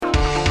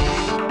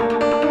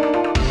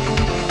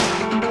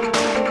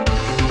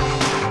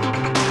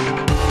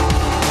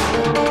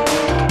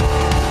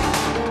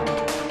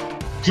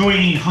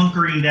Joining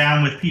Hunkering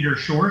Down with Peter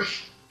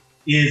Schorsch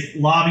is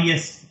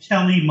lobbyist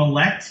Kelly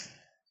Mallette,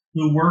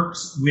 who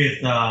works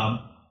with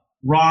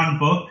Ron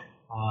Book.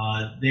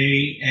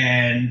 They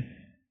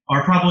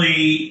are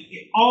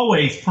probably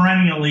always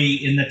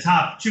perennially in the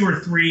top 2 or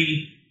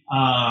 3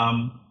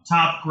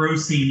 top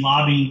grossing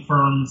lobbying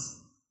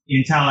firms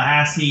in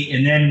Tallahassee.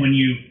 And then when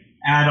you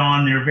add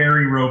on their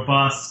very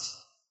robust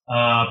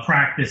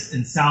practice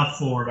in South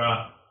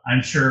Florida,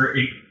 I'm sure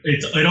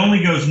it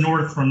only goes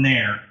north from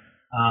there.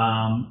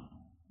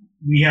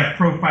 We have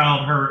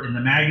profiled her in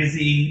the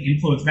magazine,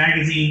 Influence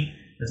Magazine,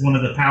 as one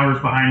of the powers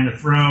behind the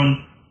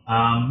throne.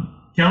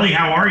 Kelly,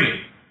 how are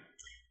you?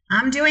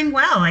 I'm doing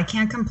well. I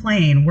can't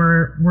complain.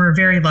 We're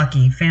very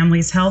lucky.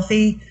 Family's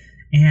healthy,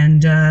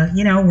 and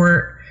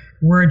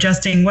we're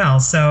adjusting well.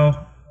 So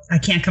I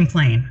can't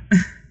complain.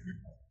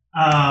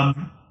 All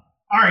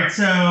right.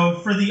 So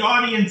for the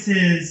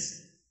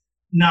audience's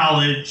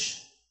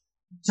knowledge,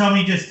 tell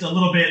me just a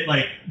little bit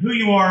like who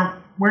you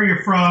are, where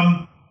you're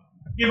from.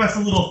 Give us a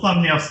little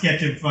thumbnail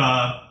sketch of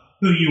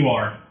who you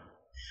are.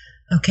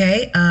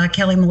 Okay,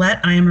 Kelly Mallette.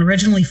 I am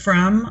originally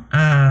from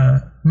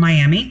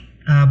Miami,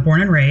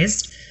 born and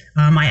raised.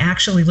 I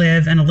actually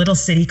live in a little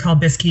city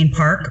called Biscayne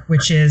Park,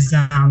 which is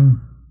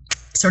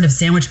sort of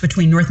sandwiched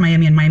between North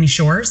Miami and Miami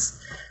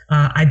Shores.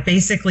 I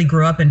basically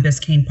grew up in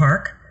Biscayne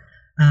Park.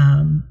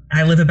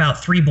 I live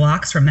about 3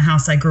 blocks from the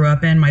house I grew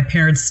up in. My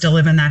parents still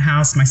live in that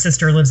house. My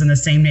sister lives in the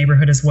same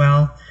neighborhood as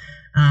well.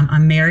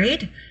 I'm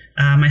married.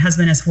 My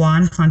husband is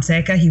Juan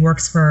Fonseca. He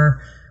works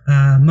for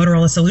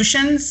Motorola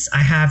Solutions. I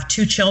have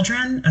 2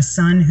 children, a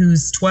son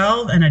who's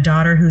 12 and a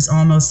daughter who's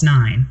almost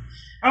 9.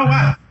 Oh,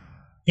 wow.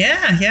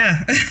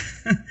 Yeah.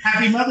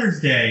 Happy Mother's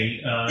Day.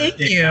 Thank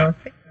you.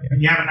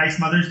 You have a nice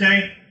Mother's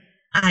Day?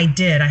 I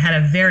did. I had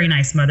a very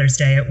nice Mother's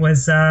Day. It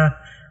was,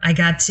 I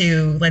got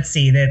to, let's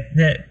see,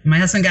 that my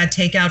husband got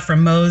takeout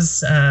from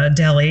Moe's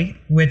Deli,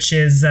 which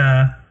is,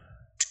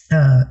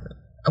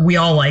 we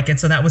all like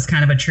it. So that was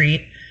kind of a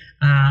treat.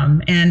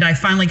 And I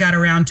finally got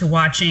around to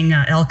watching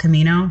El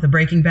Camino, the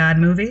Breaking Bad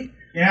movie.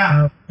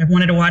 Yeah. I've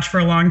wanted to watch for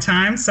a long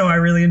time, so I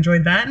really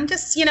enjoyed that. And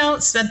just,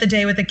 spent the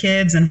day with the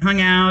kids and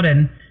hung out,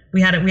 and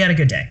we had a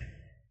good day.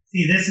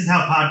 See, this is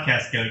how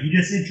podcasts go. You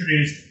just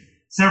introduced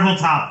several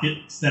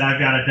topics that I've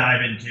got to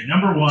dive into.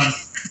 Number one,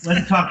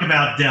 let's talk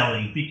about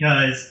deli,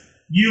 because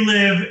you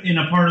live in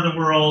a part of the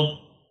world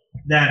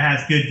that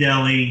has good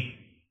deli,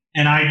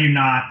 and I do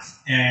not,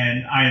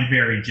 and I am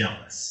very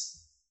jealous.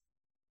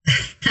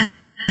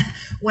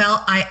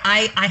 Well,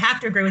 I have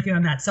to agree with you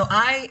on that. So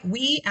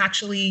we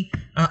actually,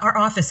 our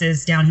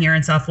offices down here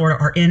in South Florida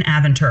are in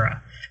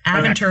Aventura.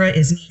 Aventura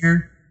is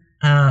near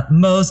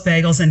Moe's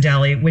Bagels and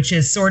Deli, which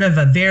is sort of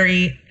a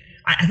very,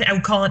 I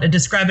would call it,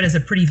 describe it as a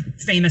pretty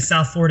famous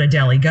South Florida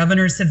deli.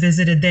 Governors have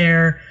visited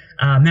there,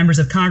 members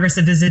of Congress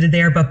have visited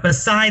there, but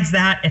besides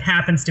that, it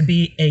happens to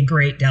be a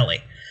great deli.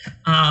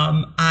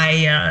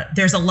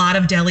 There's a lot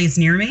of delis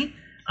near me.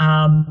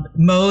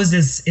 Moe's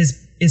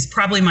is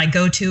probably my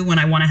go-to when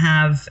I want to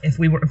have, if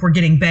we're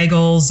getting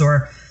bagels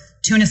or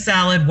tuna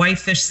salad,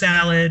 whitefish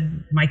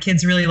salad. My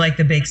kids really like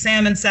the baked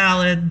salmon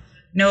salad,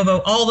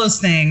 Novo, all those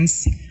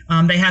things.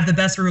 They have the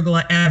best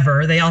arugula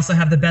ever. They also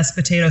have the best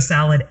potato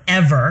salad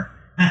ever,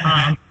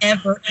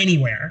 ever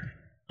anywhere.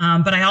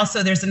 But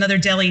there's another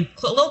deli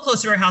a little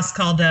closer to our house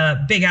called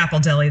Big Apple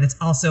Deli that's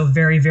also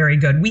very, very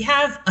good. We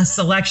have a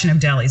selection of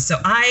delis. So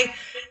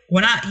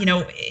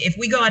if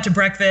we go out to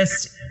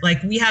breakfast,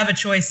 like we have a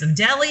choice of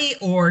deli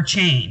or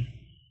chain.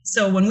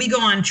 So when we go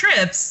on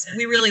trips,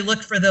 we really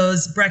look for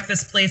those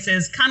breakfast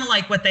places, kind of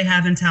like what they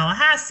have in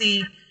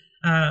Tallahassee.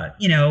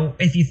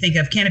 If you think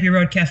of Canopy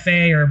Road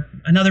Cafe or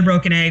Another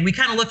Broken Egg, we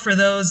kind of look for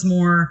those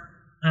more.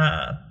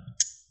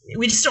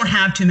 We just don't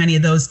have too many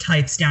of those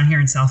types down here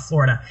in South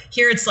Florida.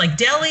 Here it's like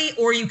deli,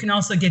 or you can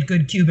also get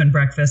good Cuban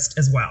breakfast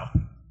as well.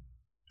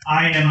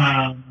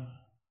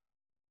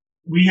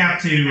 We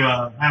have to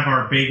have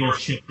our bagels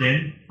shipped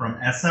in from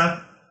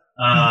SF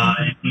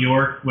in New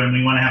York when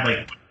we want to have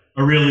like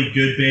a really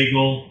good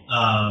bagel,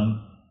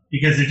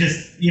 because there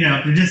just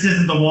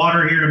isn't the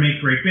water here to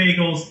make great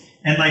bagels.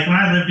 And like when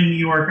I lived in New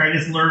York, I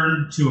just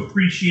learned to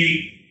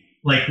appreciate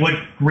like what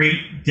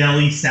great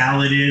deli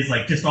salad is,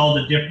 like just all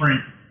the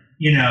different,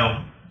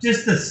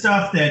 just the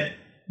stuff that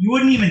you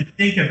wouldn't even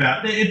think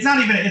about. It's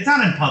not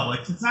in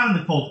Publix. It's not in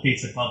the cold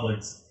case of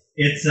Publix.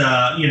 It's,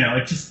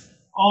 it's just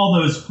all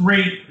those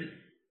great,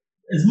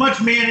 as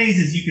much mayonnaise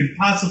as you can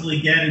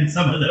possibly get in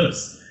some of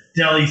those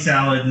deli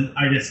salads. And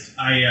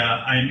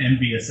I'm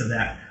envious of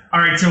that. All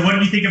right. So what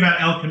do you think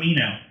about El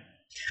Camino?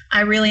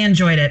 I really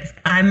enjoyed it.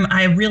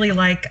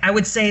 I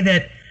would say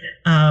that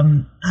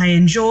I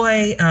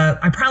enjoy,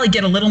 I probably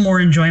get a little more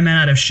enjoyment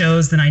out of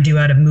shows than I do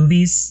out of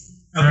movies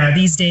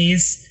these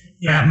days.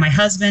 Yeah. My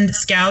husband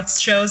scouts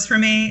shows for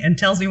me and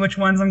tells me which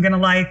ones I'm going to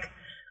like.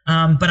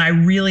 But I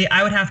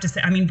would have to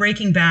say,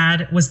 Breaking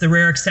Bad was the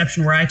rare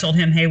exception where I told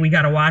him, hey, we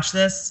got to watch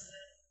this.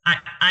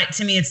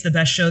 To me, it's the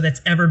best show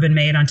that's ever been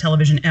made on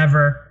television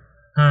ever.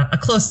 A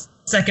close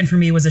second for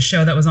me was a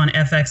show that was on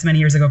FX many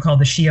years ago called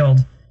The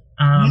Shield.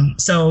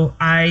 So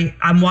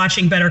I'm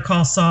watching Better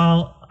Call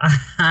Saul.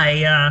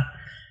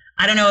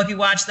 I don't know if you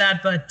watched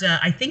that, but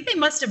I think they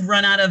must have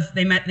run out of.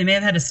 They may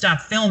have had to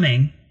stop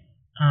filming.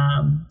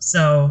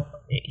 So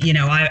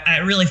I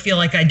really feel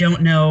like I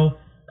don't know.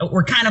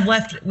 We're kind of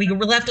left. We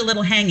were left a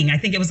little hanging. I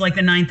think it was like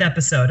the 9th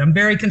episode. I'm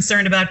very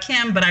concerned about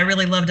Kim, but I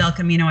really loved El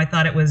Camino. I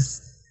thought it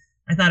was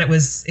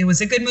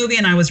a good movie,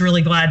 and I was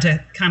really glad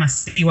to kind of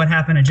see what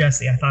happened to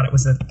Jesse. I thought it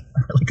was a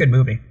really good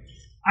movie.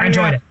 I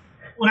enjoyed it.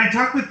 When I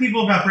talk with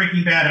people about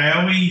Breaking Bad, I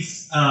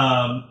always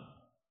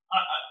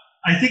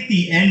I think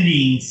the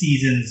ending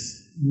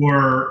seasons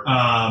were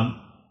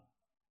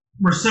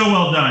so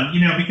well done.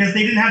 Because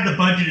they didn't have the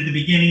budget at the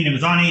beginning. It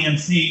was on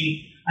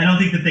AMC. I don't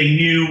think that they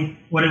knew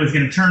what it was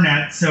going to turn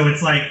at. So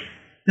it's like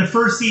the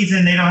first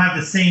season, they don't have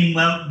the same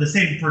level, the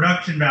same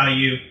production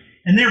value.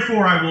 And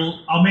therefore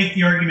I'll make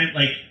the argument,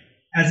 like,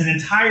 as an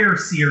entire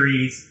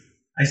series,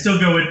 I still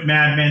go with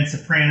Mad Men,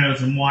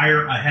 Sopranos, and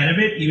Wire ahead of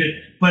it.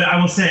 But I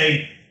will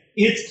say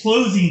its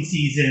closing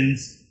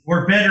seasons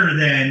were better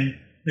than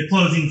the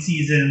closing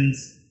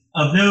seasons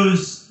of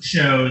those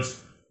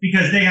shows,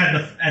 because they had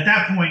at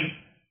that point,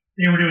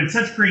 they were doing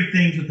such great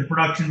things with the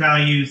production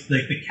values.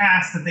 Like the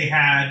cast that they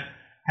had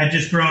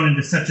just grown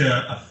into such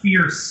a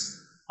fierce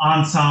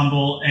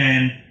ensemble,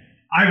 and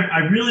I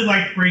really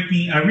liked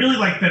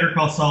Better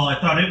Call Saul. I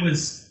thought it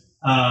was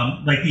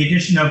like the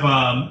addition of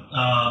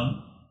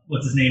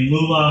what's his name,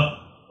 Lula,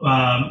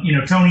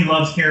 Tony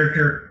Love's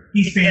character.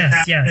 He's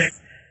fantastic. Yes.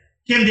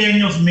 Kim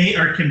Daniels,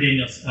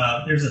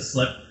 there's a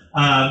slip.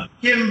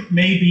 Kim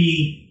may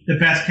be the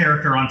best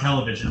character on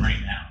television right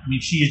now. I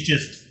mean, she is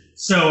just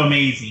so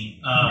amazing.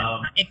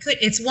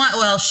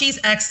 She's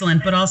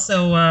excellent, but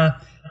also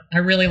I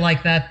really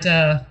like that.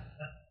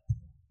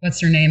 What's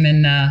her name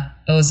in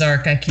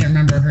Ozark? I can't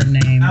remember her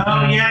name.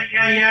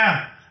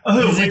 Yeah.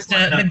 Oh, is it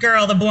the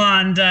girl, the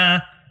blonde?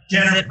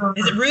 Jennifer.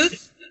 Is it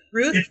Ruth?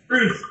 Ruth? It's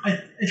Ruth. I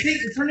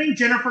think is her name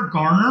Jennifer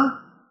Garner.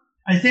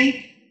 I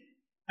think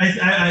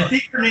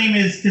her name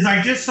is, because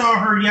I just saw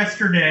her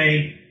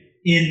yesterday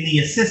in The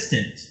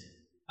Assistant,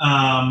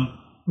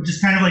 which is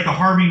kind of like a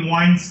Harvey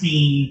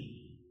Weinstein.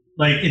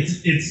 Like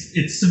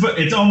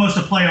it's almost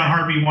a play on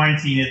Harvey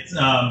Weinstein. It's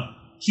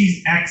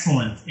she's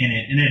excellent in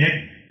it, and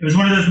it was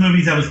one of those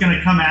movies that was going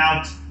to come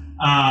out,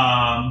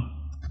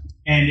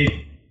 and it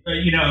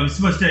was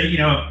supposed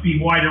to be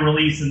wider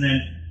release, and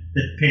then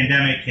the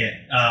pandemic hit.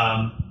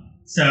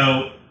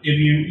 So if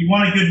you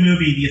want a good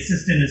movie, The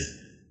Assistant is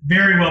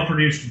very well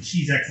produced, and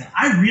she's excellent.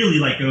 I really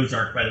like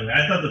Ozark, by the way.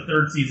 I thought the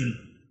 3rd season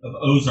of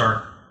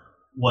Ozark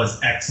was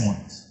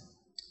excellent.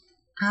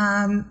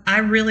 I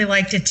really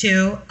liked it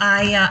too.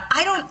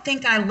 I don't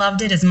think I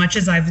loved it as much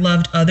as I've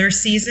loved other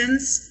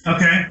seasons.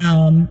 Okay.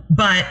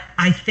 But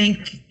I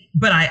think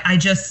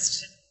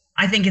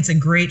it's a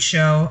great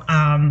show.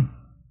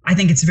 I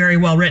think it's very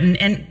well written,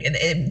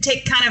 and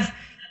take kind of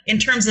in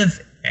terms of,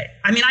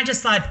 I mean, I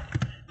just thought,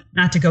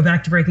 not to go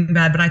back to Breaking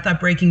Bad, but I thought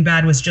Breaking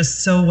Bad was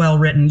just so well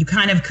written. You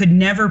kind of could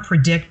never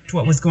predict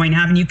what was going to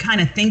happen. You kind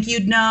of think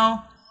you'd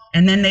know,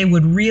 and then they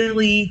would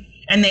really,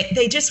 and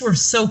they just were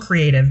so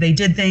creative. They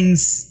did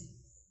things,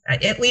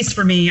 at least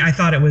for me, I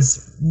thought it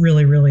was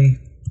really, really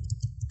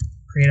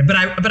creative. But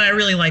I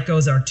really like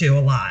Ozark too a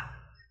lot.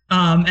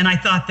 And I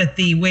thought that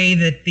the way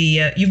that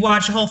you've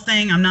watched the whole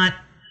thing. I don't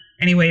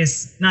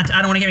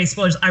want to get any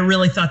spoilers. I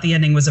really thought the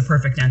ending was a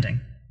perfect ending.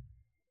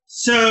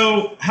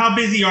 So how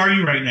busy are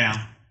you right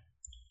now?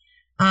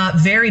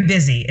 Very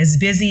busy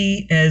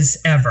as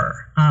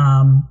ever.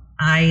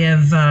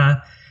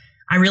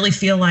 I really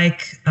feel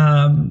like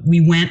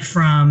we went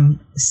from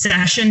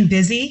session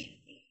busy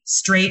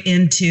straight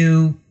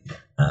into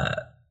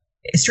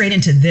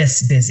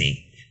this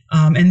busy.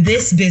 And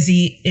this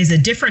busy is a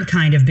different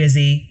kind of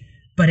busy,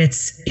 but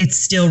it's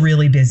still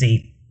really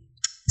busy.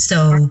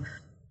 So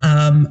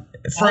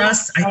for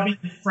us,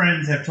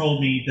 friends have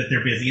told me that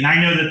they're busy, and I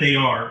know that they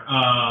are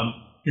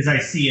because I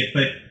see it.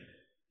 But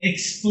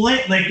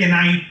explain, and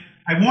I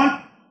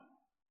want,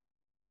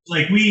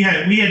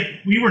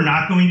 we were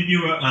not going to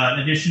do an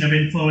edition of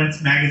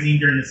Influence magazine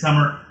during the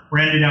summer. We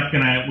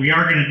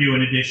are gonna do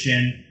an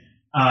edition,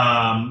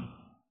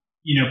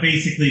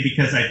 basically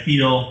because I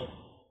feel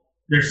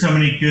there's so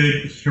many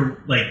good,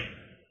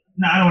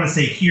 I don't want to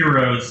say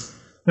heroes,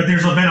 but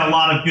there's been a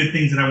lot of good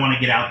things that I want to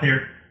get out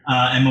there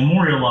and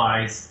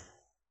memorialize.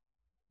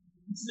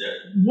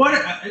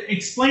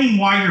 Explain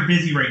why you're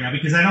busy right now,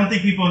 because I don't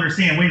think people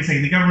understand. Wait a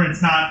second, the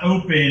government's not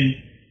open,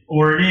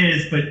 or it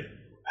is, but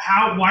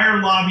why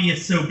are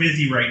lobbyists so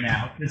busy right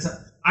now? Because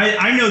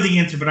I know the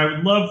answer, but I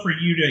would love for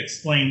you to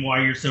explain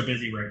why you're so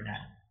busy right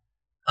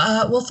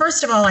now. Well,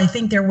 first of all, I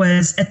think there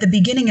was, at the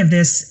beginning of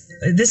this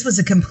was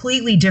a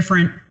completely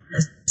different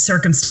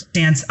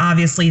circumstance,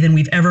 obviously, than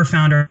we've ever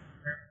found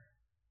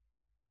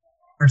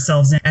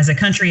ourselves in as a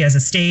country, as a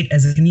state,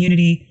 as a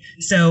community.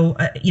 So,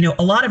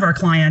 a lot of our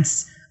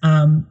clients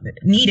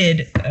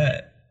needed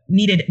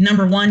needed,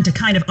 number one, to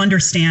kind of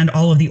understand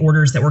all of the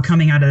orders that were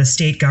coming out of the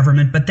state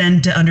government, but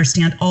then to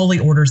understand all the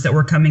orders that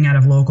were coming out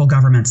of local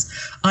governments,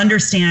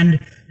 understand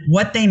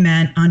what they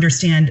meant,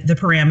 understand the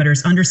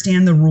parameters,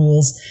 understand the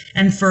rules,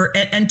 and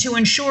to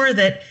ensure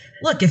that,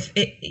 look, if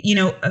it,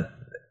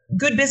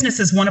 good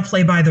businesses want to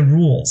play by the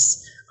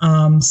rules.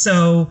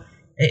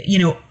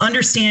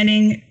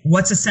 Understanding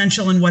what's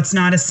essential and what's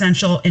not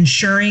essential,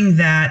 ensuring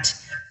that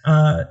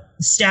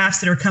staffs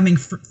that are coming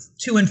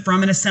to and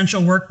from an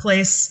essential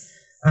workplace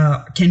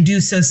can do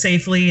so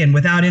safely and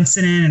without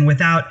incident and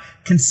without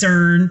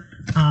concern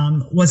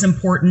was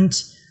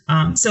important.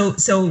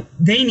 So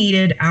they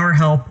needed our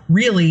help,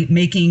 really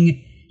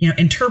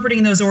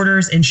interpreting those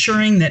orders,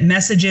 ensuring that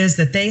messages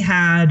that they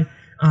had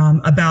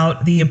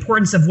about the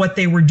importance of what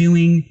they were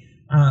doing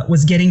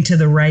was getting to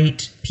the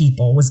right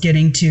people, was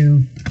getting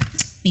to,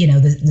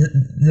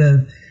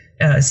 the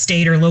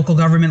state or local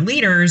government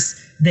leaders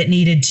that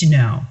needed to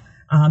know.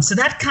 So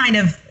that kind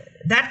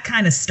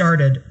of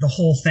started the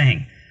whole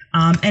thing.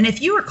 And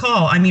if you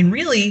recall,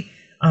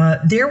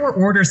 there were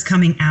orders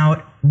coming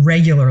out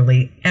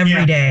regularly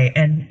every day,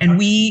 and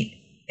we,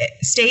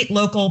 state,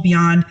 local,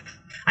 beyond.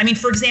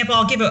 For example,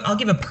 I'll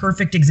give a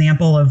perfect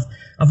example of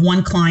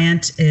one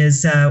client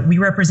is we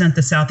represent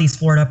the Southeast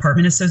Florida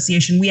Apartment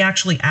Association. We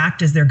actually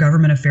act as their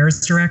government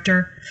affairs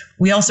director.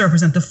 We also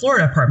represent the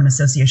Florida Apartment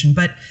Association,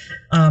 but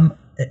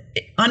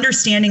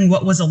understanding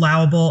what was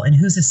allowable and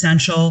who's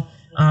essential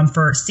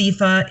for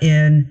SEFA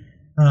in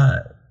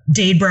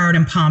Dade, Broward,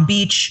 and Palm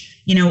Beach.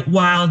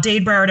 While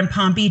Dade, Broward, and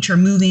Palm Beach are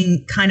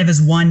moving kind of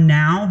as one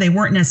now, they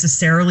weren't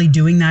necessarily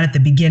doing that at the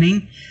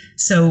beginning.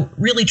 So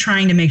really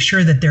trying to make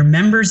sure that their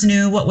members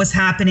knew what was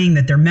happening,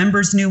 that their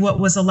members knew what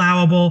was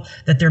allowable,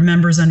 that their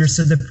members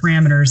understood the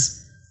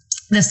parameters.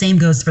 The same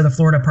goes for the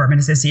Florida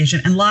Apartment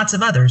Association and lots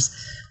of others.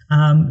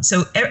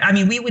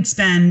 We would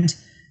spend,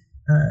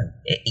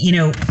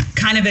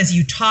 kind of as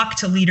you talk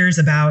to leaders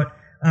about,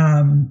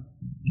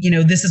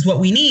 this is what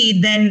we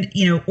need, then,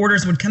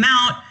 orders would come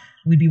out.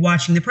 We'd be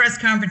watching the press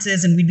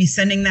conferences and we'd be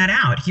sending that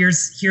out.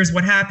 Here's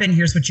what happened.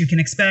 Here's what you can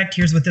expect.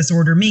 Here's what this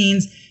order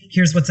means.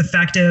 Here's what's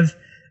effective.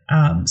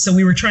 So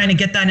we were trying to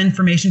get that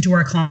information to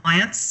our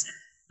clients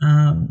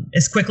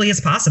as quickly as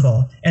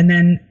possible. And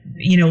then,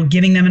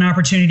 giving them an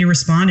opportunity to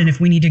respond. And if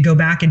we need to go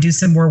back and do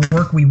some more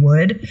work, we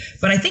would.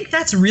 But I think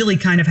that's really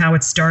kind of how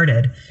it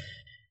started.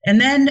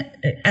 And then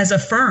as a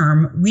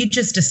firm, we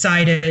just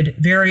decided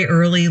very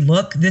early,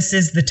 look, this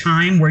is the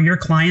time where your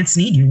clients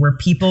need you, where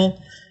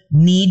people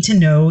need to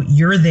know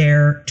you're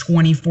there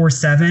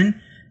 24/7.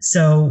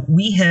 So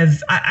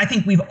I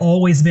think we've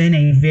always been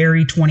a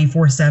very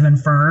 24/7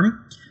 firm.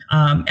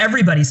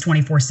 Everybody's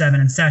 24/7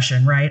 in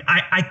session, right?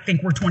 I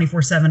think we're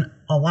 24/7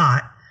 a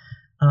lot.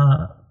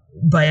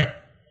 But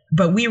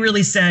we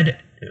really said,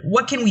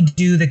 what can we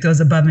do that goes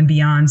above and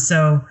beyond?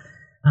 So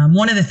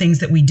one of the things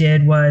that we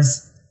did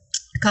was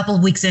a couple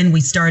of weeks in,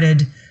 we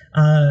started,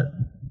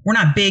 we're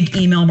not big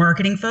email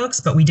marketing folks,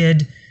 but we've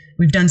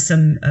done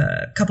some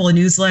couple of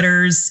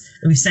newsletters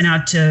that we've sent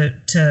out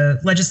to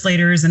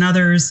legislators and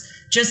others,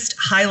 just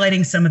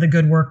highlighting some of the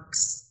good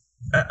works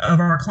of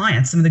our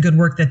clients, some of the good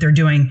work that they're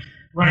doing.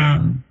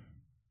 Right.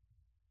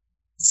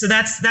 So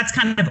that's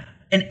kind of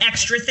an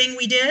extra thing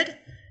we did.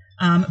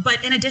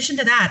 But in addition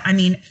to that,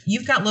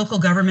 you've got local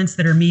governments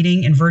that are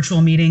meeting in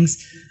virtual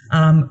meetings.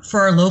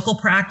 For our local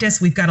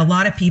practice, we've got a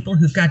lot of people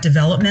who've got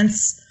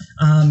developments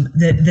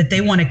that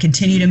they want to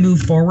continue to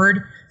move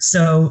forward.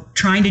 So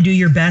trying to do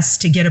your best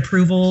to get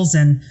approvals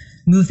and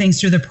move things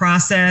through the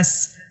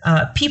process.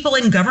 People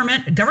in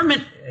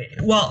government,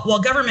 while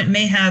government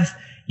may have,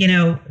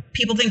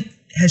 people think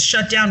has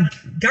shut down,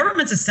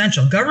 government's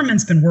essential.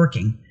 Government's been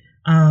working.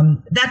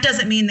 That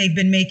doesn't mean they've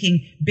been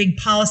making big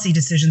policy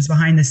decisions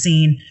behind the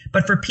scene,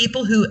 but for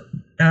people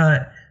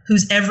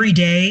whose every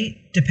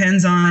day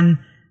depends on,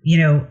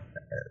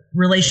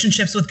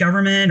 relationships with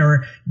government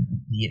or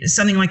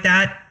something like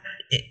that,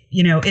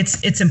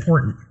 it's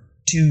important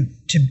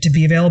to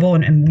be available,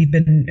 and we've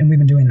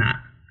been doing that.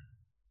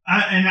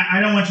 And I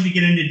don't want you to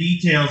get into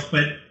details,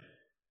 but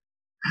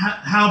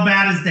how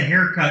bad is the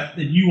haircut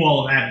that you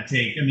all have had to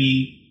take?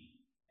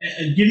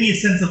 Give me a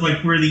sense of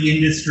where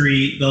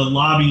the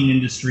lobbying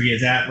industry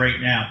is at right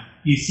now.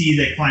 Do you see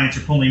that clients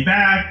are pulling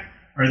back?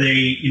 Are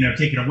they,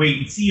 taking a wait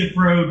and see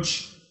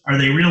approach? Are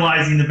they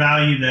realizing the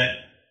value that,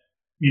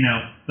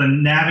 the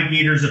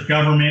navigators of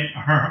government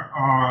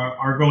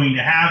are going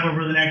to have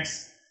over the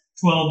next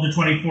 12 to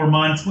 24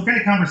 months? What kind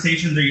of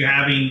conversations are you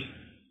having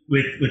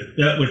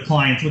with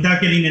clients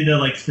without getting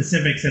into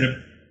specifics that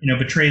have,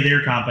 betray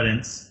their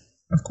confidence?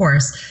 Of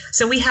course.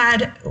 So we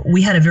had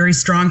a very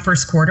strong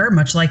first quarter,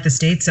 much like the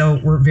state. So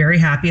we're very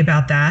happy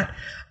about that.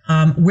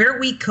 Where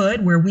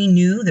we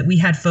knew that we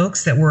had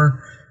folks that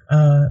were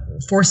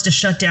forced to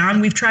shut down,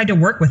 we've tried to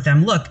work with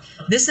them. Look,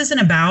 this isn't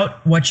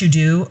about what you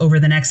do over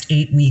the next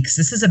 8 weeks.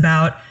 This is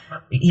about,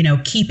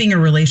 keeping a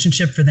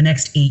relationship for the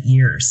next 8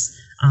 years.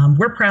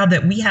 We're proud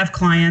that we have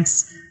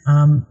clients,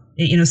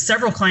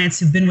 several clients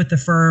who've been with the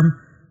firm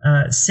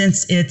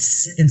since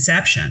its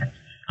inception.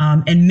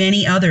 And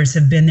many others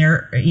have been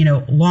there,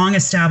 long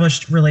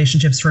established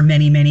relationships for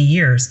many, many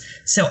years.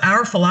 So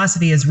our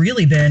philosophy has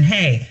really been,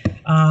 hey,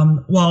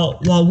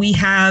 while we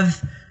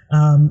have,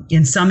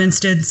 in some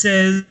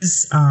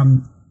instances,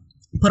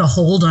 put a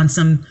hold on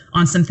some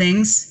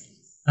things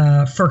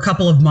for a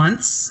couple of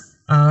months,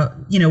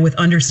 with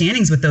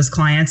understandings with those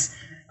clients,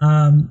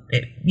 I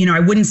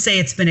wouldn't say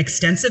it's been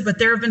extensive, but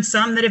there have been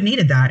some that have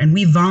needed that, and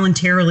we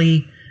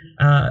voluntarily,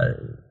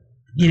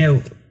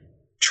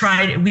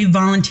 we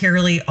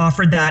voluntarily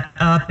offered that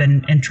up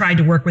and tried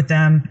to work with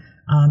them,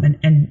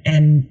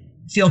 and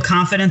feel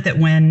confident that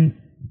when,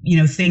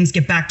 things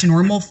get back to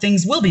normal,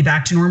 things will be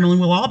back to normal and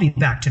we'll all be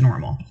back to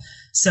normal.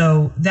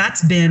 So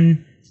that's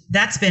been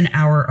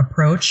our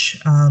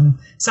approach.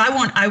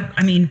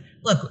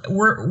 Look,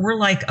 we're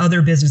like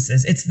other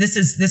businesses.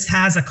 This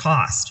has a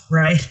cost,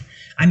 right?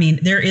 I mean,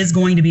 there is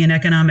going to be an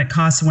economic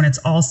cost when it's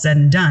all said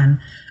and done.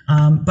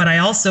 But I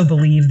also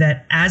believe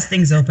that as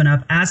things open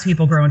up, as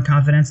people grow in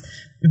confidence,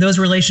 those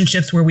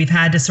relationships where we've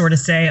had to sort of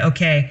say,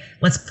 okay,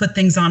 let's put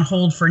things on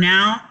hold for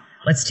now.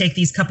 Let's take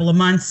these couple of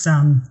months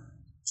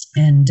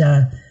and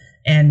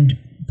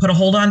put a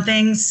hold on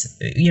things,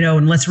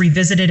 and let's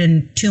revisit it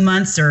in 2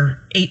 months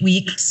or 8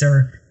 weeks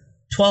or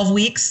 12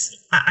 weeks.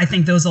 I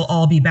think those will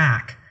all be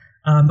back.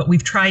 But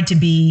we've tried to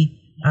be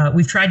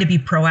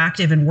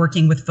proactive in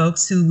working with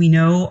folks who we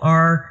know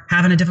are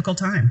having a difficult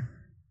time.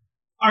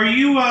 Are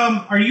you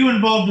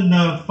involved in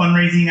the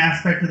fundraising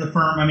aspect of the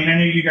firm? I mean, I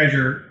know you guys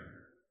are,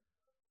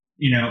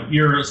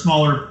 you're a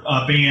smaller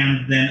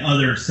band than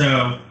others,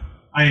 so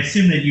I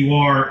assume that you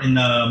are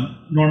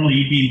normally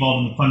you'd be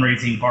involved in the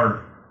fundraising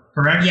part,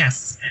 correct?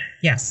 Yes.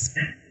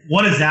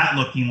 What is that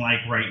looking like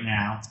right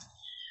now?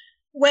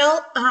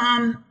 Well,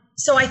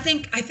 so I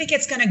think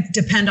it's going to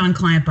depend on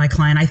client by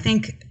client. I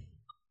think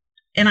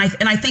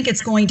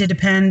it's going to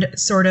depend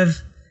sort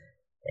of,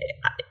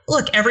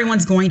 look,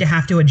 everyone's going to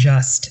have to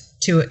adjust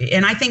to it.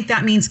 And I think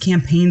that means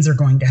campaigns are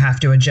going to have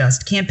to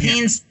adjust.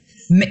 Campaigns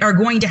are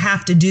going to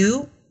have to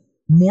do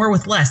more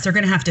with less. They're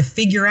going to have to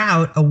figure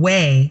out a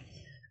way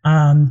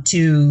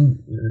to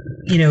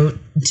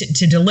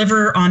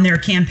deliver on their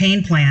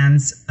campaign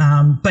plans,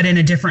 but in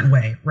a different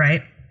way,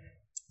 right?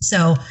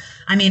 So,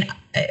 I mean,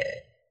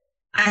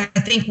 I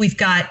think we've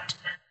got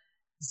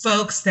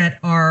folks that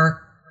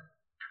are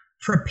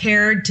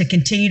prepared to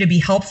continue to be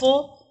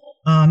helpful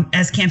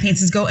as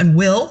campaigns go, and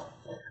will.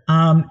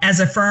 As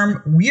a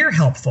firm, we're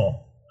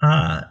helpful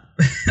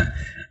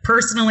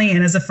personally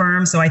and as a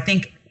firm. So I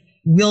think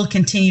we'll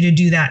continue to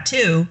do that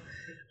too.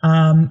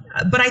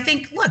 But I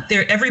think, look,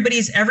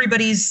 everybody's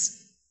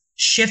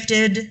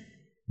shifted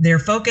their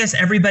focus.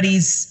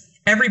 Everybody's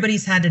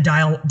had to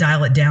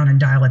dial it down and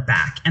dial it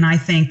back. And I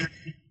think,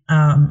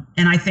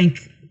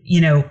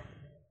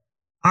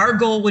 our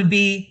goal would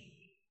be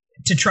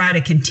to try to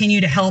continue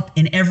to help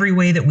in every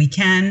way that we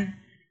can,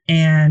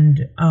 and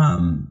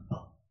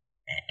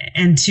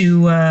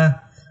to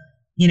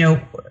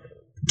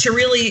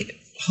really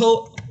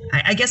hope.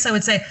 I guess I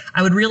would say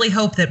I would really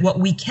hope that what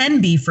we can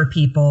be for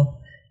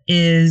people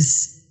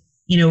is,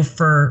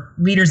 for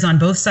leaders on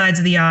both sides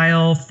of the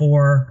aisle,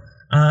 for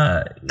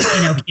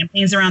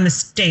campaigns around the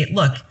state.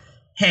 Look,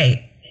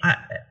 hey,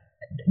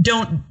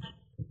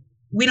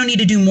 we don't need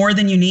to do more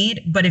than you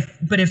need, but if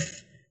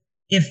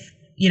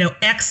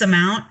X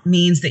amount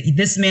means that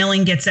this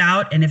mailing gets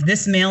out, and if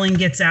this mailing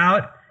gets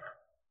out,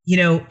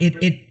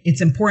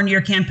 it's important to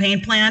your campaign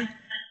plan,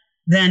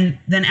 then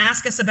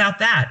ask us about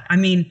that. I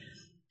mean,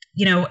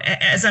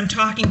 as I'm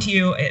talking to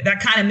you, that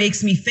kind of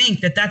makes me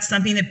think that that's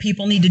something that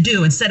people need to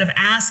do, instead of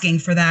asking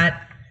for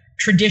that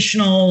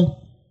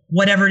traditional,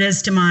 whatever it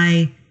is to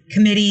my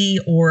committee,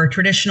 or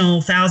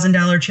traditional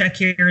 $1,000 check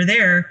here or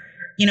there.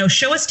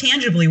 Show us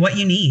tangibly what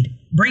you need.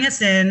 Bring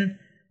us in,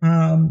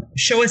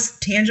 show us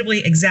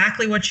tangibly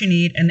exactly what you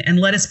need, and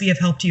let us be of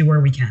help to you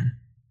where we can.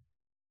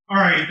 All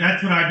right,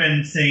 that's what I've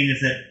been saying,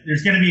 is that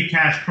there's going to be a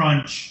cash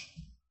crunch.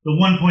 The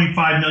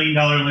 $1.5 million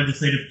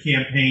legislative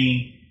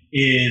campaign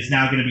is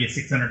now going to be a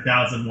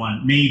 $600,000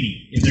 one,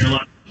 maybe, if they're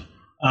lucky.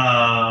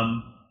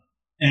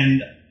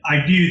 And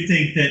I do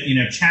think that,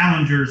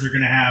 challengers are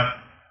going to have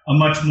a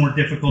much more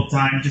difficult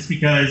time, just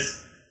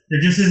because there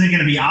just isn't going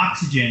to be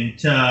oxygen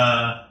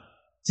to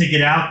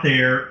get out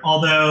there.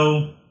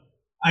 Although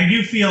I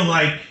do feel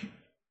like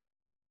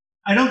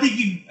I don't think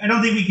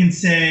we can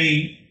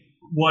say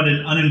what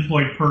an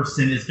unemployed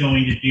person is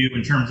going to do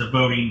in terms of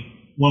voting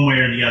one way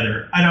or the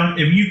other.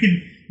 If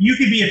you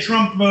could be a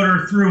Trump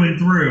voter through and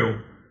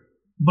through,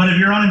 but if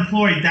you're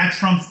unemployed, that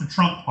trumps the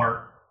Trump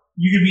part.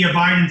 You could be a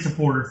Biden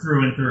supporter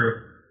through and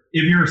through.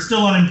 If you're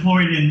still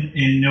unemployed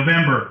in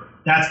November,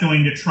 that's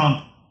going to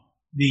trump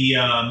the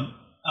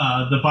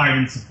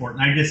Biden support.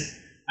 And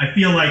I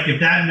feel like if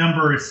that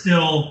number is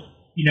still,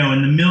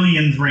 in the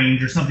millions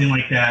range or something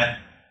like that,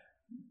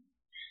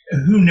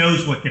 who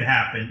knows what could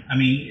happen? I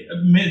mean,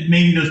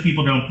 maybe those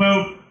people don't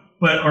vote,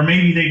 or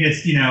maybe they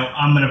just,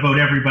 I'm going to vote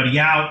everybody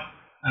out.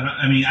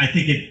 I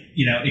think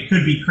it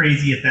could be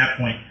crazy at that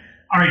point.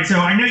 All right, so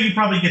I know you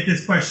probably get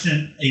this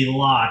question a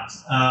lot.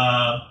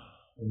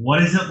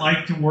 What is it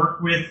like to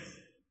work with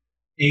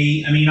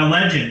a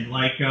legend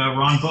like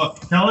Ron Book.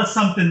 Tell us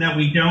something that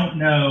we don't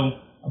know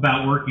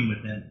about working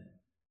with him.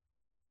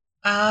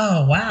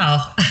 Oh,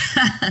 wow.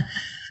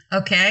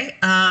 Okay.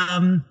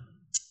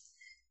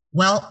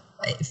 Well,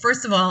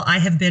 first of all, I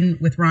have been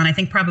with Ron. I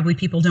think probably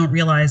people don't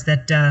realize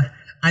that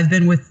I've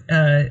been with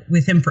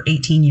him for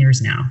 18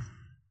 years now.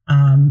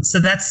 So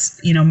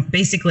that's,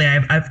 basically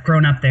I've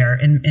grown up there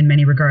in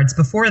many regards.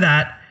 Before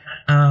that,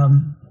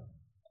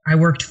 I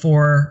worked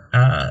for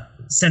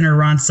Senator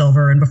Ron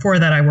Silver, and before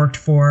that I worked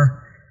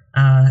for,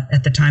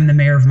 at the time, the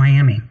mayor of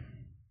Miami.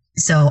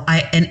 So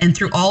and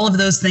through all of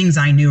those things,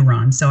 I knew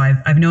Ron. So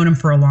I've known him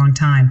for a long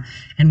time.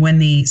 And when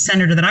the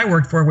senator that I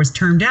worked for was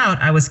termed out,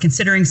 I was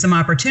considering some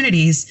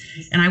opportunities,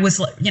 and I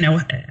was,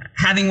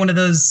 having one of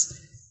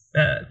those,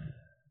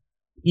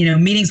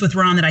 meetings with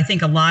Ron that I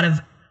think a lot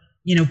of,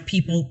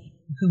 people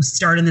who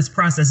start in this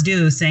process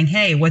do, saying,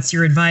 hey, what's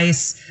your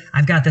advice?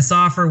 I've got this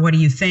offer. What do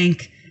you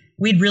think?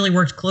 We'd really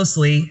worked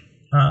closely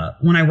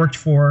when I worked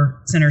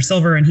for Senator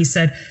Silver, and he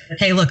said,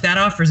 hey, look, that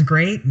offer is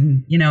great.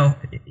 And,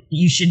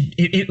 you should,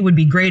 it would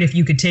be great if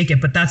you could take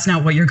it, but that's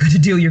not what you're going to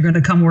do. You're going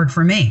to come work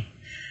for me.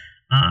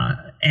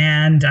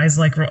 And I was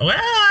like, well,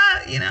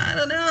 I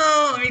don't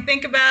know. Let me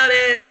think about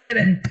it.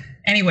 And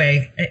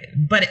anyway,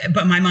 but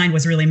my mind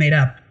was really made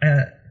up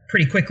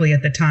pretty quickly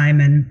at the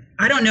time. And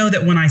I don't know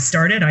that when I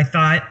started, I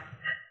thought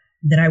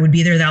that I would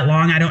be there that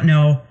long. I don't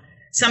know.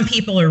 Some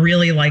people are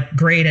really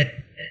great at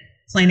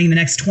planning the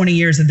next 20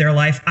 years of their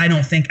life. I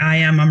don't think I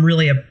am. I'm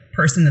really a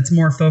person that's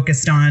more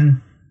focused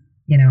on,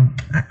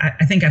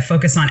 I think I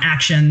focus on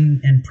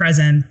action and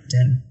present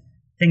and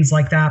things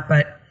like that.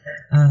 But,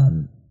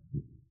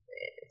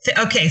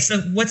 okay. So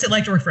what's it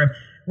like to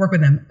work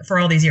with him for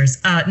all these years?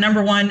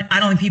 Number one, I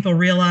don't think people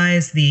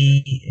realize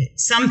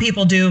some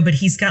people do, but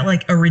he's got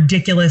a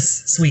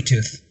ridiculous sweet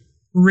tooth.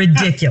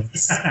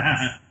 Ridiculous.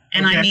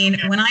 And okay. I mean,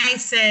 when I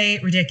say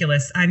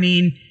ridiculous, and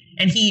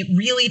he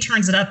really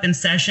turns it up in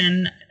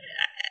session.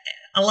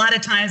 A lot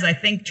of times I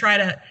think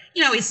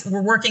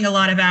we're working a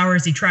lot of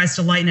hours. He tries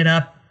to lighten it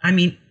up.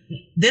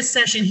 This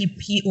session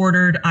he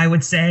ordered, I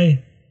would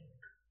say,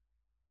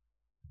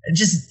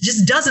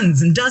 just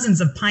dozens and dozens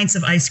of pints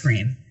of ice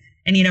cream.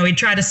 And, he'd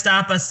try to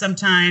stop us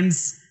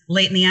sometimes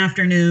late in the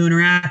afternoon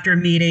or after a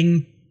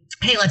meeting.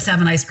 Hey, let's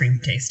have an ice cream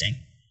tasting.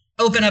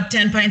 Open up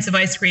 10 pints of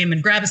ice cream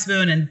and grab a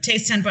spoon and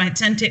taste 10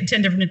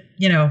 different,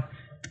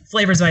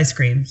 flavors of ice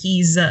cream.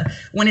 He's,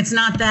 when it's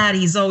not that,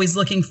 he's always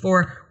looking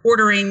for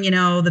ordering,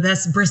 the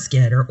best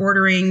brisket or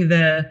ordering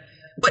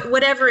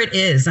whatever it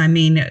is.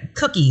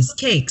 Cookies,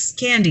 cakes,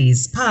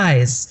 candies,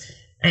 pies,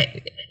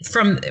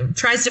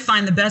 tries to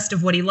find the best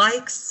of what he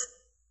likes.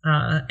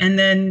 And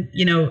then,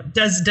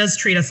 does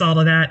treat us all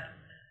to that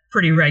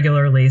pretty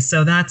regularly.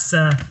 So that's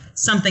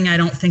something I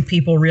don't think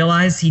people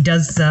realize. He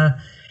does,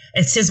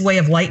 it's his way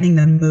of lightening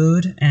the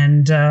mood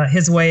and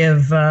his way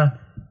of,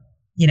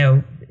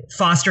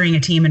 fostering a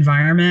team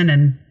environment.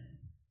 And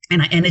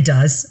it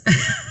does.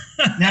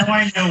 Now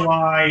I know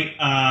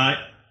why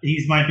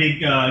he's my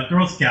big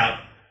Girl Scout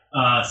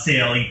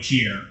sale each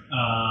year,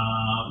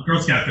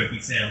 Girl Scout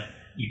cookie sale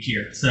each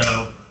year. So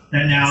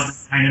that now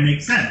kind of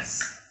makes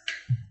sense.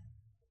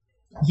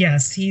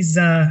 Yes, he's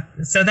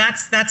so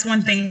that's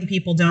one thing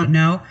people don't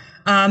know.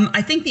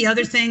 I think the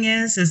other thing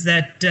is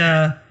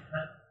that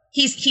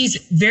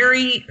he's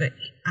very,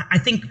 I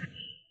think,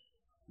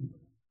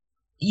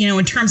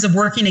 in terms of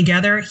working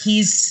together,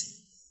 he's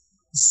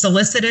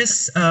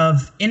solicitous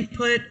of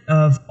input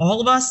of all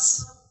of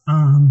us.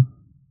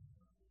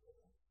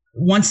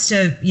 Wants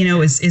to,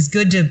 is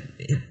good to,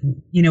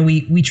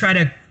 we try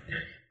to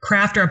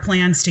craft our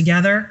plans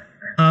together.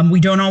 We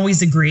don't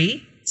always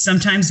agree.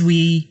 Sometimes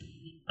we,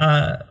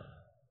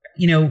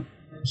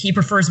 he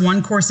prefers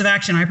one course of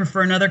action. I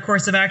prefer another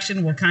course of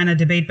action. We'll kind of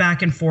debate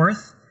back and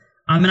forth.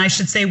 And I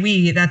should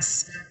say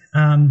that's,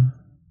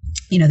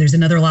 there's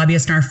another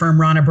lobbyist in our firm,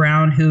 Ronna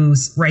Brown,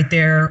 who's right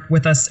there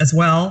with us as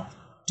well,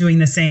 doing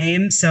the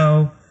same.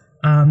 So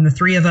the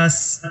three of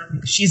us,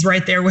 she's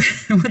right there with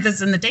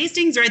us in the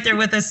tastings, right there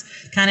with us,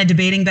 kind of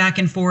debating back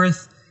and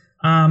forth,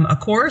 of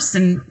course.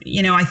 And,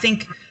 I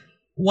think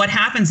what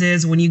happens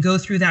is when you go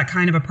through that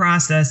kind of a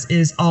process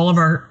is all of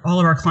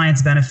our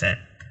clients benefit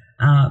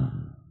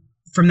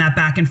from that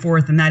back and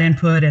forth and that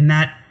input and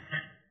that,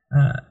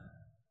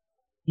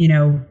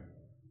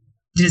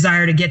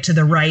 desire to get to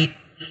the right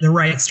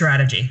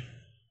strategy.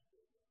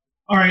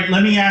 All right,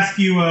 let me ask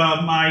you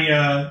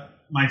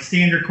my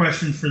standard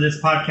questions for this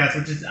podcast,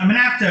 which is I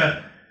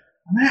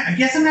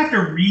guess I'm gonna have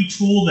to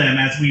retool them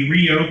as we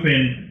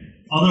reopen.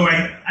 Although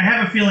I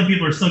have a feeling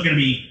people are still going to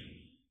be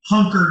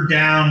hunkered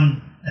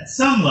down at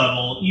some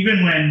level,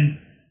 even when,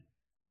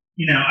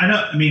 I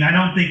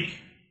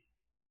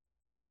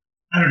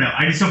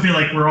just don't feel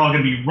like we're all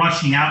going to be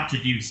rushing out to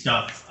do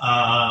stuff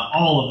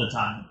all of the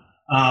time.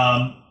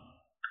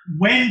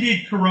 When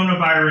did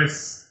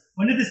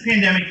this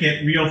pandemic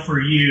get real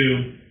for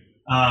you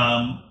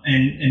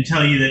and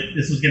tell you that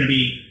this was going to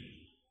be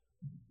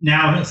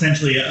now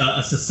essentially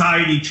a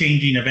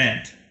society-changing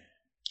event?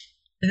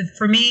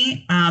 For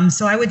me,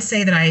 so I would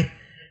say that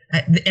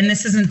and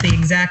this isn't the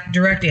exact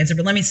direct answer,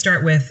 but let me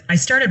start with, I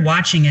started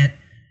watching it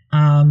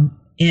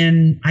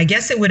I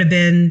guess it would have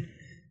been,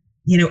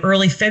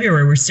 early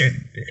February. We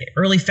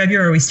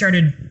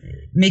started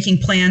making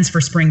plans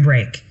for spring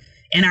break.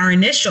 And our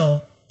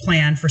initial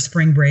plan for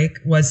spring break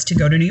was to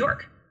go to New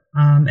York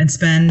and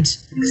spend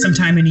some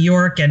time in New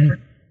York.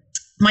 And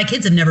my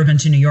kids have never been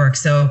to New York,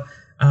 so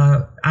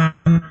I'm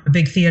a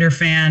big theater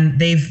fan.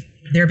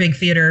 They're big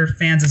theater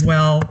fans as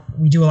well.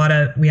 We do a lot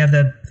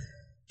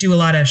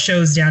of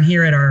shows down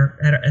here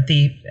at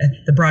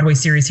the Broadway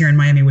series here in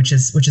Miami, which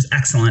is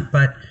excellent.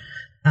 But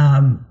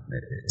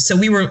so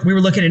we were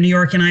looking at New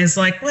York, and I was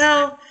like,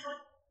 well,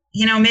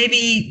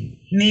 maybe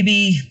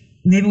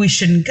we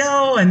shouldn't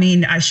go. I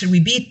mean, should we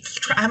be?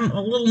 I'm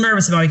a little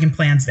nervous about making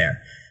plans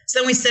there. So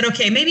then we said,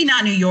 okay, maybe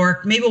not New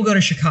York. Maybe we'll go to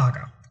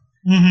Chicago.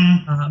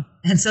 Mm-hmm.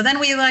 And so then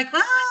we maybe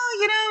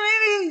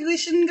we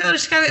shouldn't go to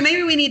Chicago.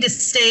 Maybe we need to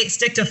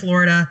stick to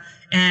Florida.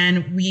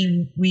 And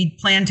we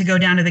plan to go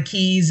down to the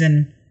Keys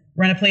and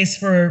rent a place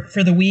for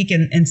the week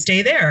and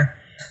stay there.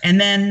 And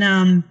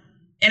then,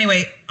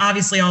 anyway,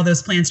 obviously all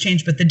those plans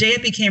changed. But the day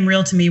it became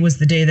real to me was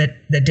the day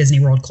that Disney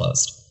World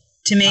closed.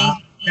 To me,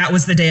 that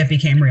was the day it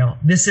became real.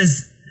 This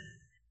is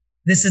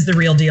the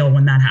real deal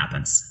when that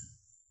happens.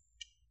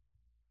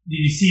 Did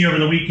you see over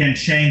the weekend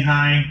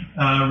Shanghai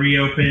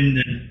reopened?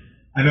 And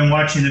I've been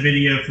watching the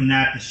video from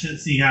that to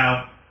see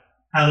how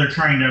they're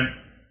trying to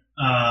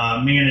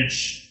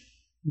manage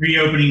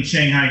reopening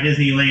Shanghai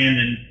Disneyland.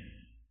 And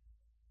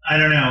I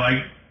don't know.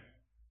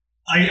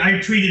 I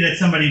tweeted at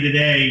somebody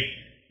today.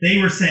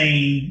 They were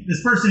saying,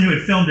 this person who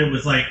had filmed it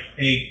was like,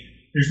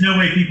 there's no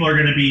way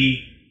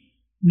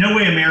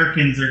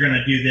Americans are going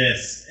to do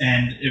this.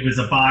 And it was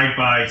abide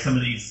by some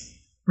of these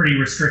pretty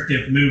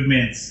restrictive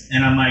movements.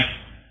 And I'm like,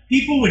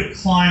 people would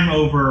climb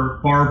over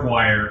barbed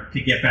wire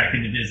to get back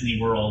into Disney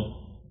World.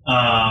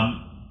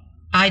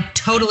 I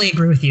totally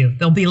agree with you.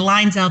 There'll be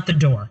lines out the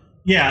door.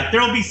 Yeah,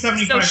 there'll be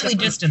 75 socially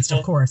distanced, people.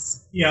 Of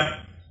course.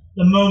 Yeah,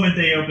 the moment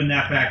they open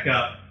that back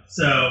up.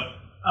 So,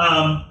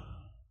 all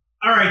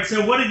right.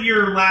 So, what did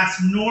your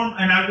last norm?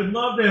 And I would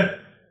love to.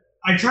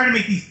 I try to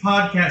make these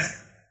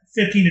podcasts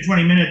 15 to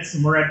 20 minutes,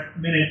 and we're at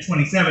minute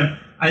 27.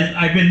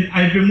 I've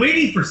been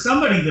waiting for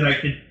somebody that I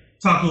could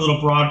talk a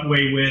little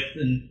Broadway with,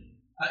 and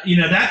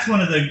that's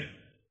one of the.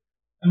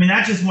 I mean,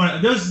 that's just one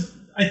of those.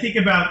 I think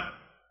about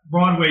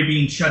Broadway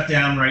being shut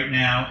down right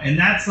now, and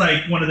that's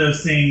like one of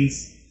those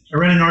things. I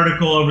read an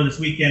article over this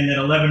weekend that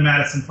 11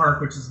 Madison Park,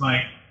 which is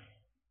my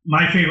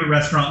favorite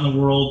restaurant in the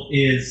world,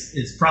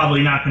 is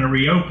probably not going to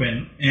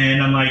reopen.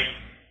 And I'm like,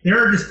 there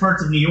are just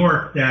parts of New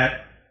York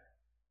that,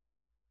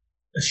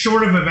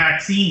 short of a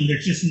vaccine,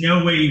 there's just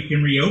no way you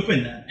can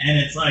reopen them. And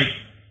it's like,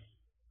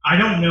 I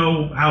don't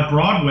know how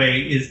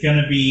Broadway is going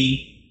to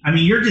be. I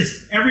mean,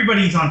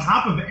 everybody's on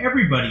top of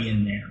everybody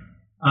in there.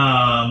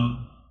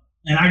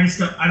 And I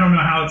don't know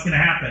how it's going to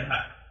happen.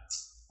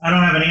 I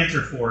don't have an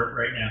answer for it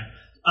right now.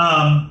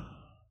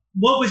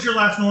 What was your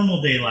last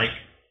normal day like?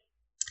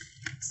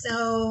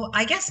 So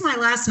I guess my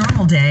last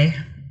normal day,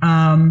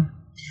 of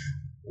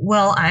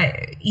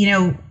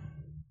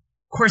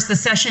course the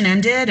session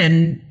ended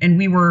and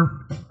we were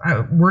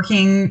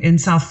working in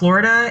South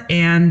Florida,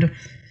 and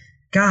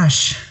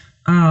gosh,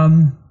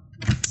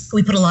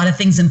 we put a lot of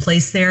things in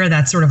place there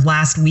that sort of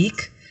last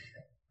week,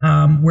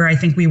 where I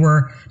think we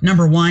were,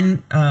 number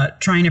one,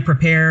 trying to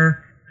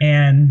prepare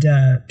and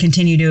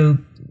continue to,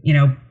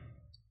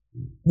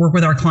 work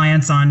with our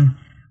clients on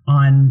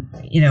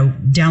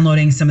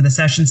downloading some of the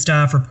session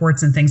stuff,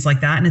 reports and things like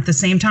that. And at the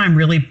same time,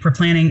 really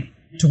planning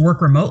to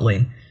work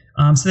remotely.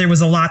 So there was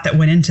a lot that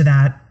went into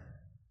that,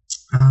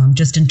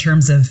 just in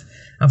terms of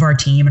our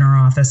team and our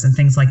office and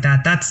things like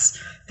that.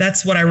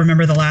 That's what I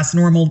remember the last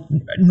normal,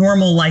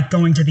 like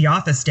going to the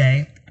office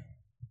day.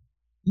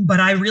 But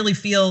I really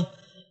feel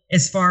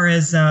as far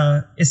as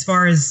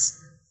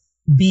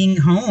being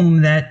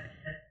home, that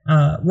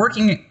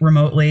working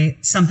remotely,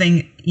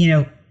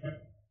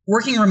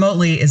 working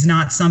remotely is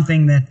not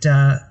something that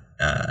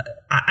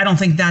I don't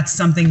think that's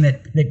something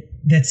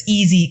that's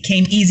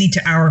came easy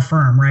to our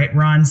firm, right?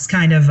 Ron's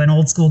kind of an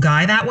old school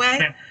guy that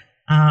way.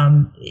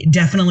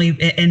 Definitely.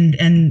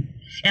 And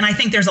I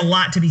think there's a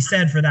lot to be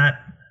said for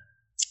that,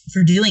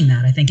 for doing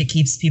that. I think it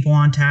keeps people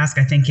on task.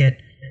 I think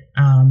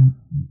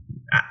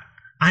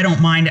I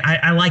don't mind.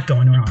 I like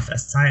going to an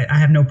office. I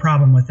have no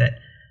problem with it.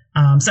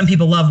 Some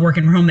people love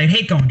working from home. They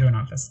hate going to an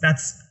office.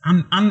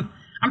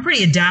 I'm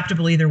pretty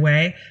adaptable either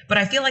way, but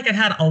I feel like I've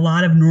had a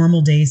lot of normal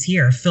days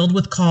here, filled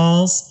with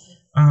calls,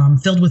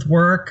 filled with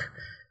work,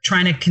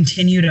 trying to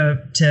continue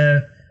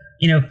to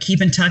keep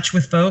in touch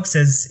with folks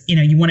as,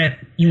 you want to,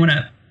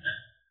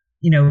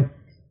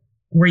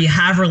 where you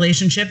have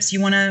relationships, you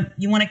want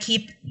to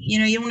keep,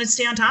 you want to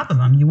stay on top of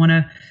them. You want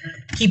to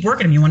keep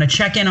working them. You want to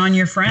check in on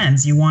your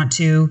friends. You want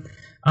to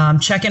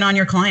check in on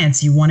your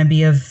clients. You want to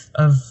be of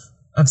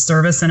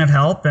service and of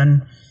help.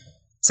 And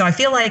so I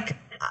feel like,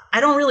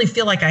 I don't really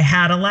feel like I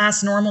had a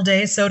last normal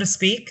day, so to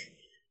speak,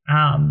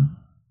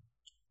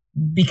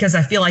 because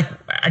I feel like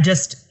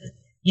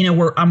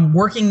I'm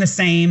working the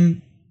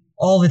same.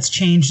 All that's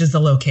changed is the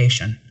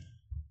location.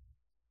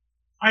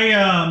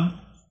 I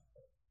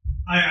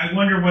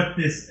wonder what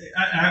this.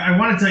 I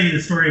want to tell you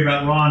the story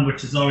about Ron,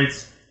 which is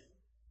always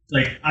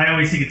like I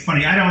always think it's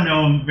funny. I don't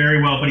know him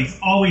very well, but he's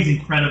always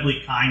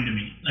incredibly kind to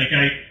me. Like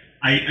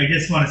I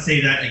just want to say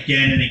that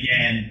again and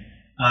again.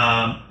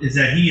 Is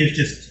that he is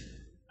just.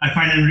 I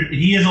find him.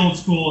 He is old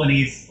school, and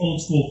he's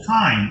old school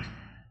kind.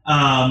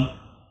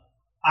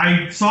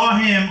 I saw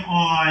him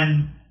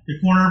on the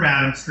corner of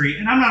Adams Street,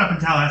 and I'm not up in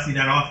Tallahassee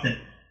that often,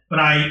 but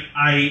I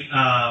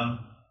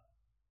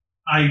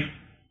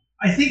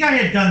think I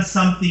had done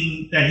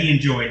something that he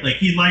enjoyed. Like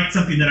he liked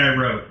something that I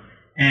wrote,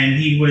 and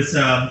he was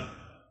on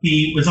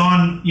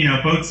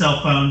both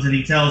cell phones, and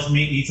he tells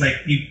me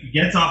he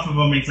gets off of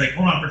them, and he's like,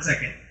 hold on for a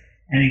second,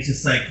 and he's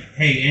just like,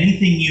 hey,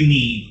 anything you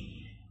need.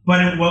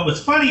 But what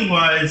was funny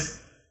was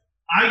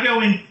I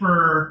go in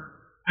for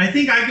a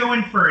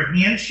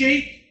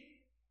handshake,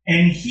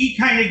 and he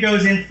kind of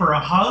goes in for a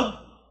hug,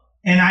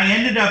 and I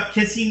ended up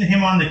kissing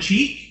him on the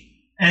cheek,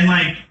 and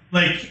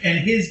and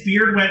his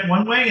beard went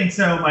one way, and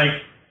so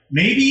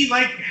maybe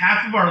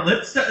half of our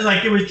lips,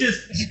 it was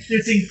just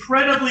this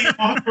incredibly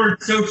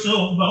awkward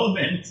social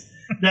moment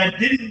that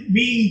didn't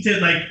mean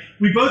to,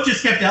 we both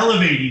just kept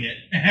elevating it,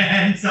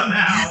 and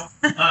somehow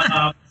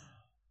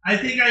I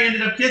think I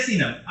ended up kissing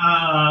him,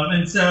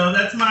 and so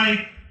that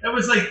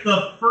was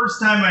the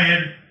first time I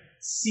had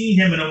seen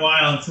him in a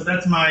while, and so that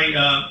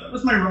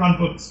was my Ron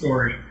Book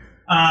story.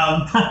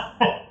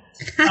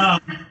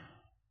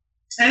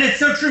 And it's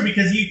so true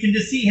because you can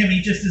just see him.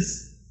 He just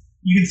is.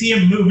 You can see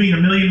him moving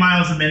 1,000,000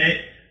 miles a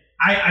minute.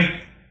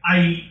 I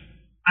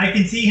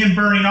can see him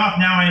burning off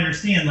now. I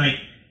understand.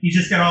 He's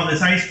just got all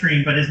this ice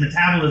cream, but his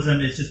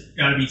metabolism is just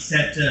got to be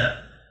set to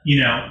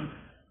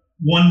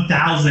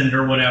 1,000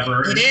 or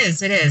whatever. It is.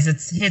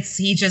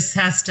 He just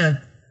has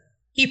to.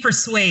 He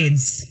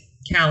persuades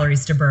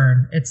calories to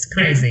burn. It's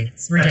crazy.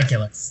 It's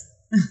ridiculous.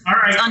 All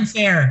right. It's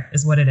unfair,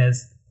 is what it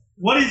is.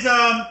 What is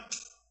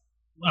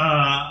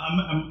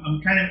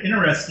I'm kind of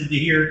interested to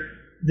hear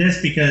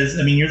this because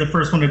you're the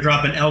first one to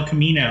drop an El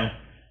Camino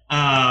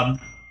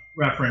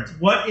reference.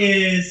 What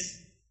is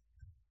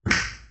a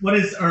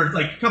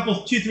couple,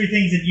 2-3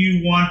 things that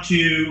you want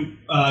to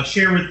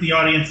share with the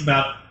audience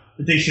about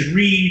that they should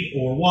read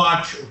or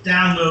watch or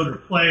download or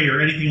play or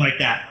anything like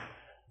that?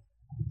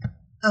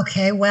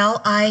 Okay,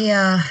 well,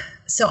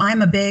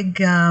 I'm a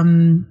big.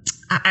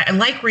 I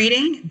like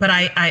reading, but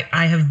I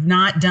have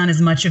not done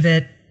as much of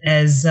it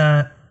as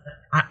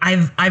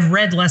I've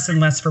read less and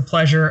less for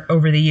pleasure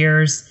over the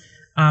years.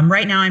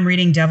 Right now, I'm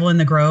reading Devil in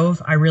the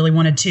Grove. I really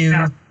wanted to.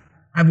 Yeah.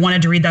 I've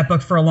wanted to read that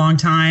book for a long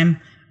time,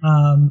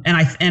 and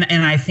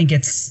I think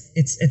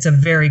it's a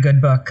very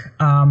good book.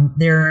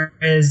 There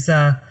is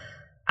a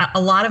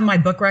lot of my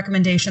book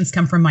recommendations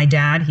come from my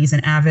dad. He's an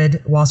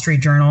avid Wall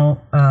Street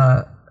Journal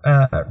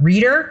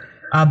reader,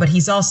 but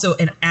he's also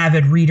an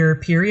avid reader.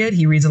 Period.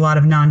 He reads a lot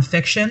of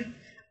nonfiction.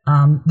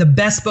 The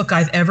best book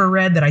I've ever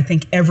read that I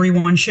think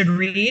everyone should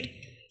read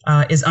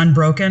is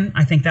Unbroken.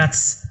 I think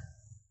that's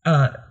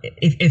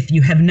if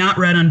you have not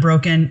read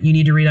Unbroken, you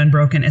need to read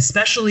Unbroken,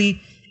 especially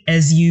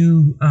as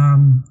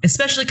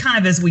especially kind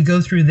of as we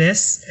go through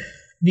this.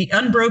 The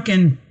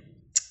Unbroken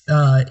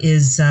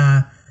is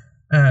a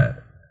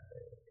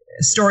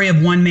story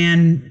of one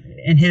man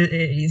and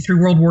through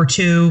World War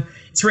II.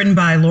 It's written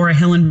by Laura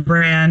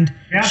Hillenbrand.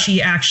 Yeah.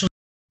 She actually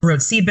wrote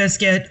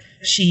Seabiscuit.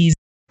 She's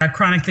got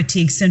chronic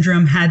fatigue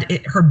syndrome.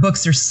 Her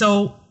books are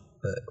so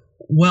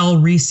well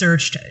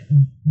researched,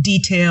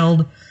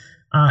 detailed.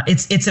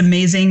 It's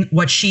amazing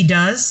what she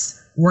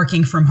does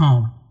working from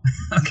home.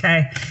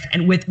 Okay,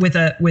 and with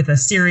a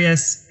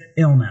serious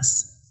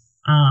illness.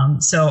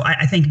 So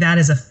I think that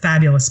is a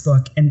fabulous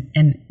book,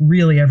 and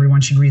really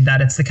everyone should read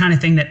that. It's the kind of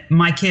thing that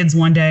my kids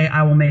one day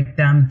I will make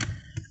them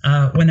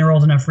when they're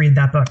old enough read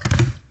that book.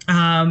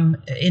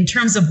 In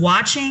terms of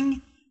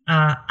watching,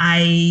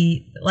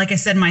 like I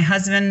said, my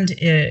husband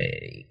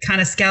kind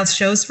of scouts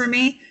shows for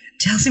me,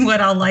 tells me what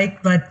I'll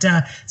like. But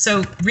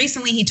so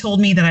recently he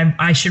told me that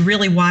I should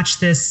really watch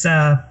this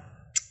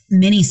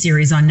mini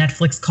series on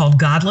Netflix called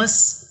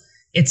Godless.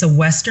 It's a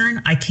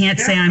Western. I can't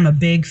say I'm a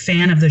big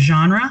fan of the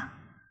genre,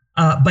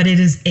 but it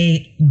is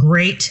a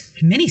great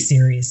mini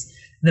series.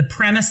 The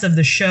premise of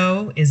the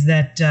show is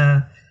that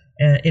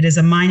it is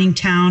a mining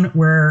town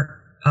where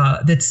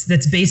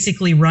that's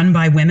basically run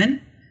by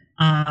women.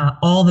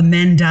 All the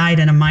men died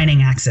in a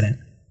mining accident.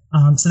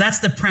 So that's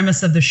the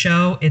premise of the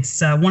show.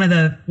 It's one of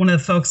the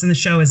folks in the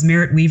show is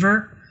Merritt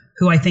Weaver,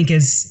 who I think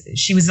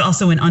she was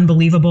also in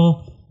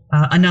Unbelievable,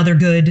 another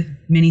good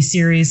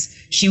miniseries.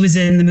 She was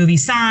in the movie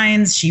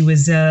Signs. She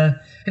was I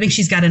think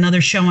she's got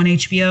another show on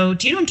HBO.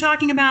 Do you know what I'm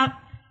talking about?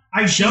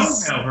 I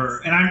don't know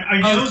her, and I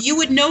know. You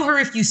would know her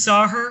if you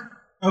saw her.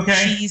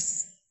 Okay.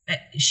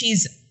 She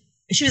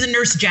was a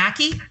Nurse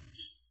Jackie.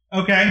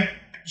 Okay.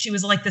 She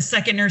was like the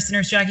second nurse to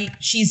Nurse Jackie.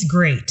 She's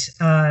great.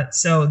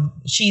 So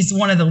she's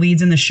one of the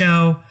leads in the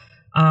show.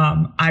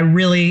 I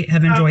really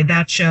have enjoyed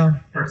that show.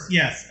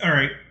 Yes. All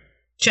right.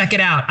 Check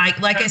it out.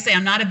 I say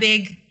I'm not a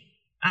big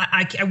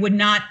I would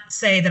not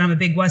say that I'm a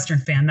big Western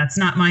fan. That's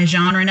not my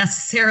genre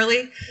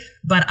necessarily,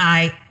 but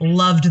I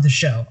loved the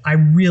show. I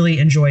really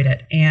enjoyed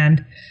it.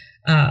 And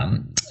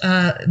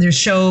there's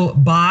show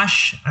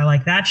Bosch. I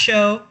like that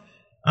show.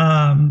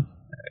 Of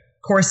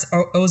course,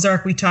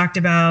 Ozark we talked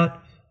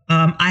about.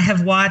 I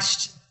have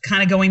watched,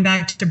 kind of going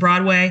back to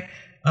Broadway,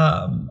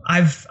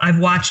 I've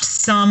watched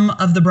some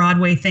of the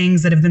Broadway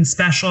things that have been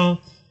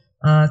special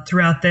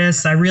throughout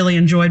this. I really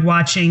enjoyed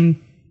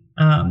watching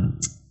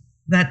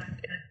that.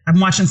 I'm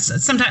watching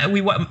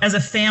sometimes as a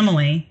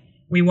family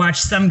we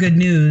watch Some Good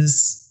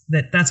News.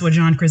 That's what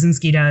John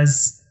Krasinski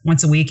does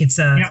once a week. It's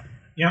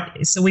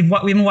So we've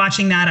been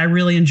watching that. I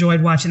really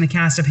enjoyed watching the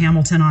cast of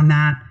Hamilton on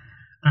that.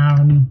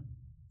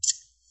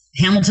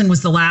 Hamilton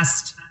was the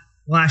last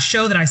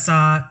show that I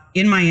saw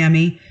in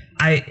Miami.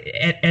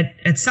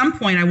 At some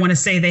point I want to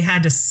say they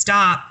had to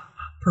stop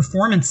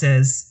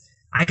performances.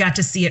 I got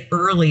to see it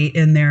early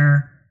in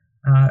their.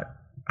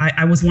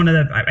 I was one of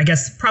the, I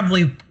guess,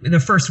 probably the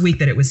first week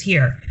that it was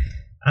here.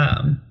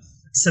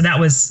 So that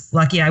was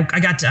lucky.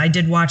 I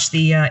did watch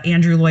the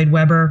Andrew Lloyd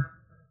Webber.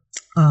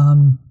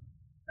 I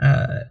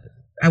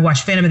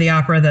watched Phantom of the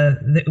Opera.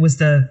 It was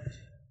the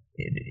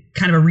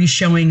kind of a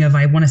reshowing of,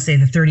 I want to say,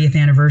 the 30th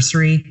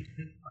anniversary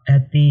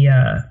at the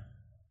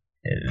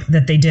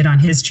that they did on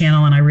his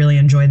channel, and I really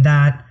enjoyed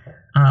that.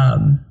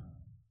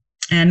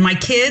 And my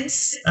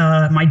kids,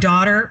 my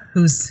daughter,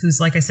 who's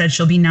like I said,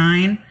 she'll be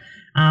 9.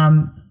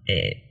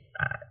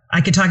 I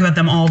could talk about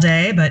them all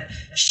day, but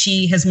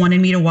she has wanted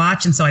me to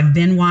watch, and so I've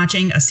been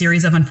watching A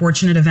Series of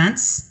Unfortunate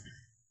Events.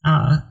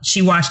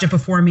 She watched it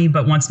before me,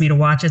 but wants me to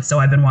watch it, so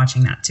I've been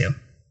watching that too.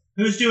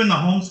 Who's doing the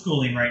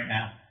homeschooling right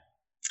now?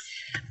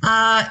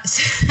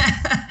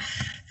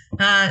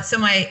 So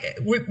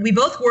we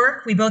both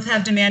work. We both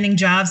have demanding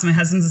jobs. My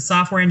husband's a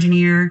software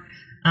engineer.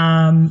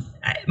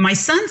 My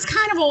son's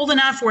kind of old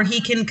enough where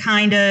he can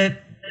kind of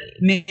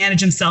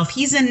manage himself.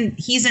 He's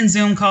in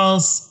Zoom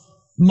calls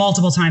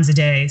multiple times a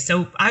day.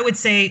 So I would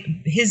say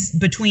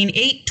between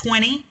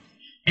 8:20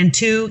 and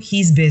 2,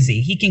 he's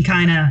busy. He can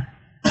kind of,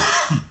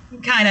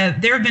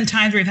 there have been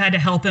times where we've had to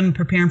help him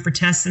prepare him for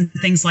tests and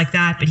things like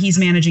that, but he's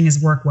managing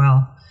his work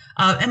well.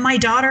 And my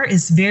daughter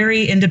is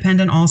very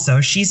independent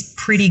also. She's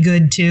pretty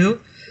good too.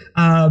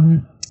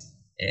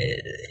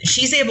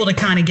 She's able to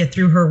kind of get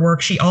through her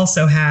work. She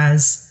also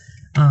has,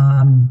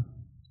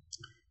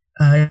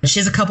 she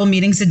has a couple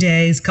meetings a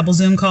day, a couple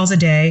Zoom calls a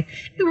day.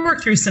 We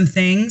work through some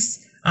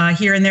things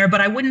here and there,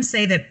 but I wouldn't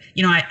say that,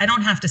 I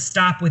don't have to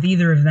stop with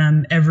either of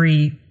them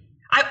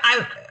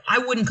I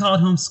wouldn't call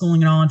it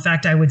homeschooling at all. In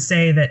fact, I would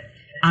say that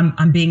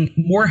I'm being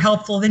more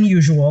helpful than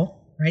usual,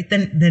 right?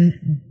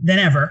 Than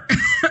ever.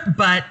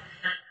 But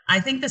I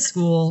think the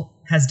school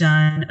has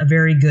done a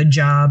very good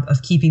job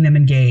of keeping them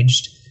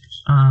engaged,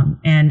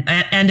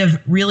 and of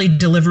really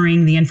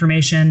delivering the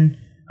information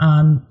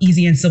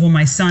easy and simple.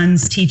 My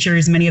son's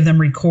teachers, many of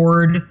them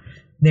record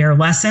their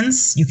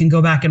lessons. You can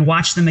go back and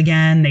watch them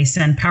again. They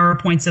send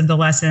PowerPoints of the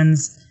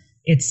lessons.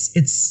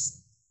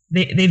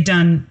 They've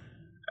done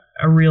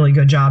a really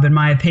good job, in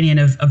my opinion,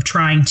 of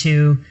trying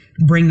to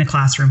bring the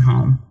classroom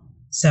home.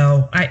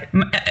 So let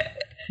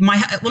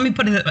me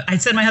put it, I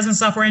said my husband's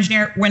a software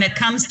engineer. When it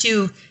comes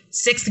to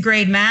 6th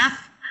grade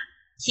math,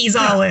 he's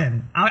all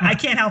in. I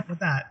can't help with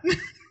that.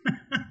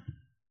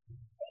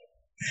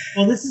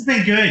 Well, this has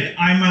been good.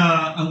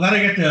 I'm glad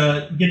I get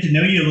to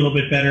know you a little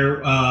bit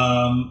better.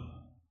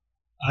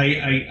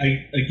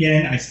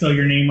 I spell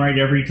your name right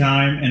every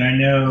time, and I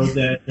know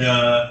that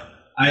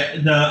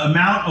the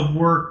amount of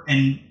work,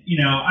 and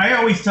I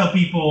always tell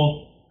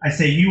people, I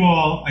say you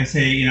all, I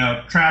say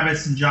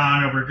Travis and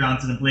John over at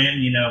Johnson and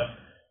Blanton,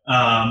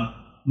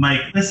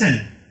 Mike,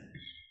 listen,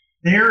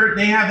 they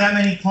have that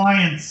many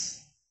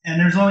clients, and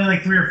there's only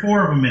like 3 or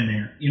 4 of them in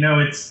there.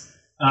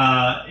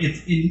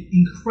 It's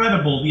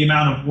incredible the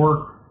amount of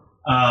work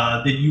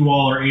that you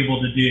all are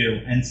able to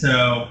do, and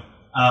so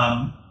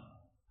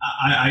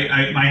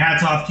I my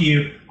hat's off to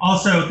you.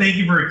 Also, thank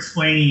you for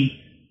explaining.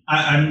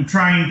 I'm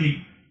trying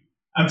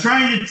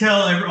to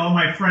tell all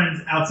my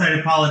friends outside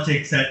of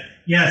politics that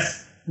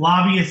yes,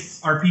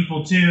 lobbyists are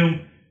people too,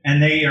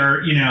 and they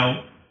are,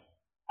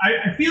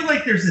 I feel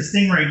like there's this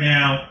thing right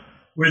now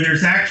where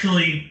there's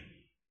actually,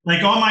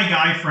 like, all my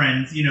guy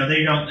friends,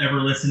 they don't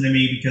ever listen to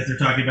me because they're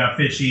talking about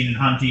fishing and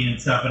hunting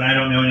and stuff, and I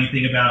don't know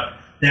anything about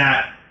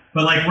that.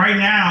 But like right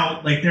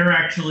now, like they're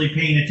actually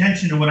paying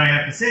attention to what I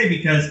have to say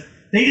because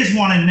they just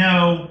want to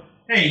know,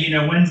 hey,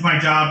 when's my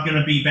job going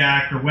to be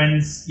back, or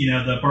when's,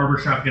 the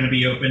barbershop going to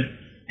be open?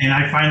 And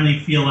I finally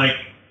feel like,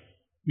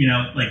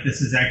 like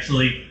this is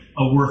actually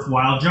a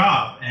worthwhile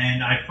job.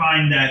 And I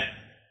find that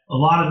a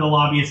lot of the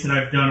lobbyists that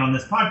I've done on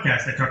this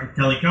podcast, I talked with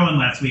Kelly Cohen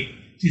last week.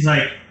 She's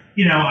like,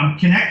 I'm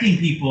connecting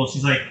people.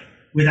 She's like,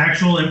 with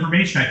actual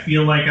information. I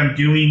feel like I'm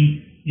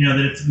doing, that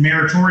it's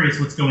meritorious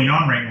what's going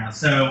on right now.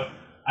 So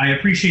I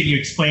appreciate you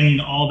explaining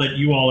all that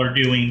you all are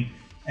doing.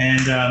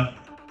 And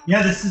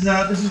yeah, this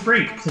is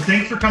great. So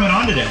thanks for coming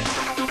on today.